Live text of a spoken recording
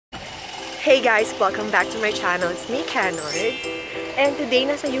Hey guys! Welcome back to my channel. It's me, Kennard. And today,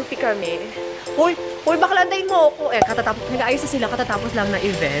 nasa UP kami. Hoy! Bakla, antayin mo ako! Eh, nag-aayos na sila katatapos lang na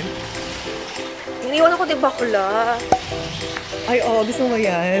event. Iniwan ako din bakla. Ay, oh, gusto mo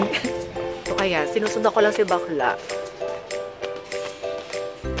yan? So, kaya, sinusundan ko lang si bakla.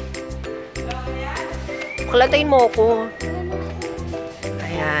 Bakla, antayin mo ako.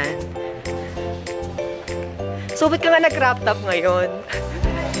 Ayan. So, ba't ka nga nag-crop top ngayon?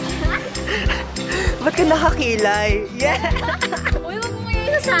 Ba't ka nakakilay? Yeah! Uy, wag mo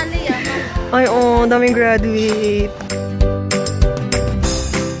ngayon nasali yan. Ay, oh, daming graduate.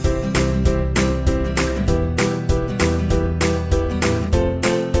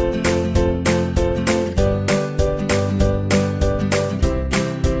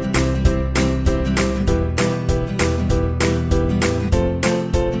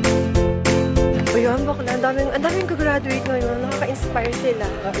 Ayun, bakla. Ang daming gagraduate ngayon. Nakaka-inspire sila.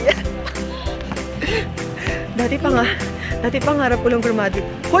 Dati pangarap ko lang graduate.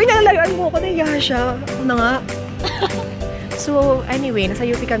 Hoy, nalalayuan mo ako, nahiya siya. Ako na nga. So, anyway, nasa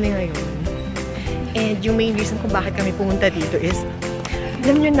UP kami ngayon. And yung main reason kung bakit kami pumunta dito is,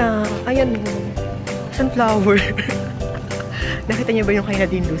 alam nyo na, ayan mo, sunflower. Nakita nyo ba yung kay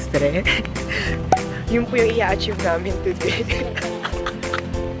Nadine Lustre? Yun po yung i-achieve namin today.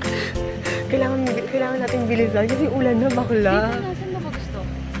 Kailangan natin bilisan kasi ulan na bakla. Saan mo ba gusto?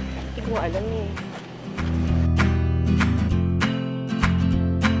 Hindi ko alam eh.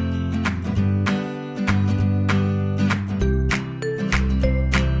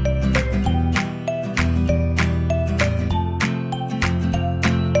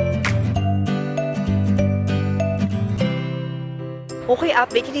 Okay,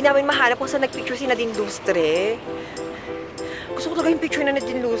 update. Hindi namin mahanap kung saan nagpicture si Nadine Lustre. Gusto ko talaga yung picture na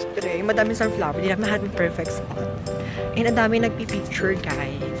Nadine Lustre. Yung madaming sunflower. Hindi namin mahanap yung perfect spot. And ang dami nagpipicture,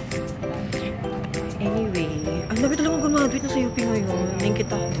 guys. Anyway, ang dami talagang graduate na sa UP ngayon. Ningkit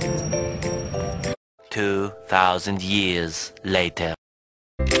ako. 2,000 years later.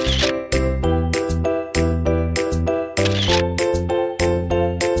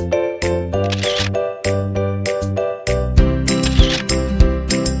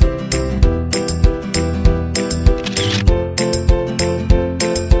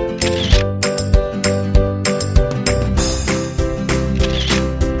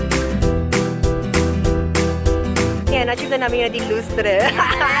 Na-achieve na namin yung Nadine Lustre.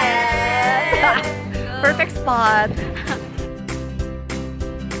 Perfect spot.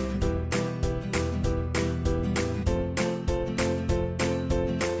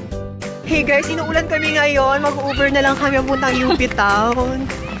 Hey guys, inuulan kami ngayon. Mag-Uber na lang kami puntang UP Town.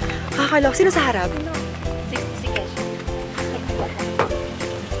 Kakalok. Sino sa harap? Si Kesh.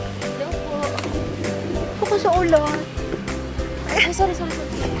 Hello po. Ako sa ulan. Ay, sorry.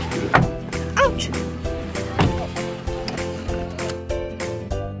 Ouch!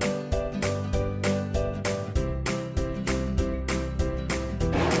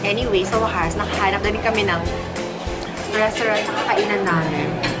 Anyway, sa wakas, nakahanap na din kami ng restaurant na kakainan namin.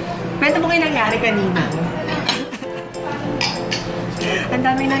 Kwento mo kayo nangyari kanina. Ang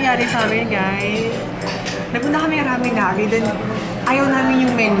dami nangyari sa amin, guys. Nagpunta kami ng ramen-nari, then ayaw namin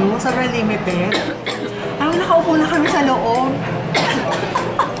yung menu, sobrang limited. Ayaw, nakaupo na kami sa loob.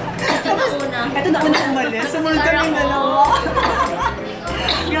 Ito na una umalis. Sumunod kami ng dalawa.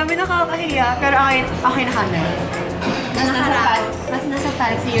 Grabe, nakakahiya. Pero okay na kami. Nasa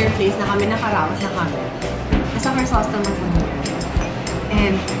fancier place na kami, nakaraos na kami. Nasa Chrysostom na kami.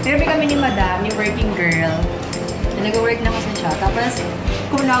 And, meron kami ni Madam, yung working girl. Nag-work na kasi siya. Tapos,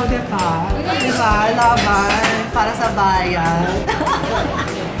 cum laude pa. Diba? Laban. Para sa bayan.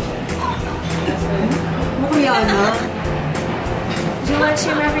 Mukuya na.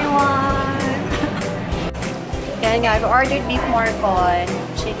 Jumachim everyone! Yan nga, I ordered beef morcon,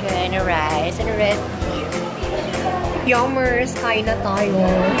 chicken, rice, and red beer. Yummers! Kain na tayo.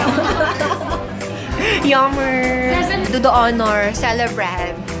 Yummers! Do the honor,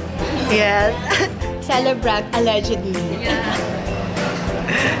 celebrant. Yes. Celebrant, allegedly. Yeah.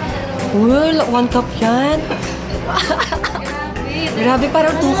 Well, 1 cup yan. Grabe,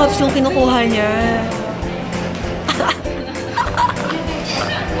 parang 2 cups yung kinukuha niya.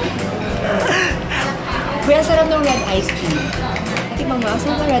 Kuya, sarap ng red iced tea. Ati mama,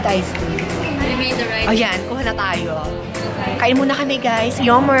 sarap ng red iced tea. We made the right. Ayan, kuha na tayo. Kain muna kami, guys.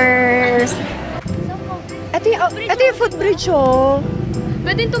 Yummers! Ito yung footbridge, oh.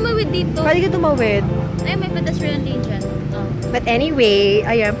 Pwede tumawid dito. Pwede ka tumawid. Ay, may pedestrian lane dyan. Oh. But anyway,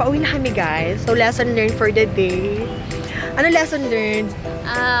 ayan, pauwi na kami, guys. So, lesson learned for the day. Ano lesson learned?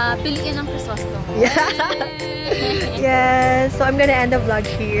 Piliin ang Chrysostom. Yeah. Yes. So, I'm gonna end the vlog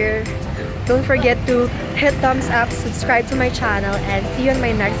here. Don't forget to hit thumbs up, subscribe to my channel, and see you in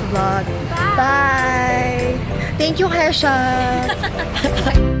my next vlog. Bye! Thank you, Hesha!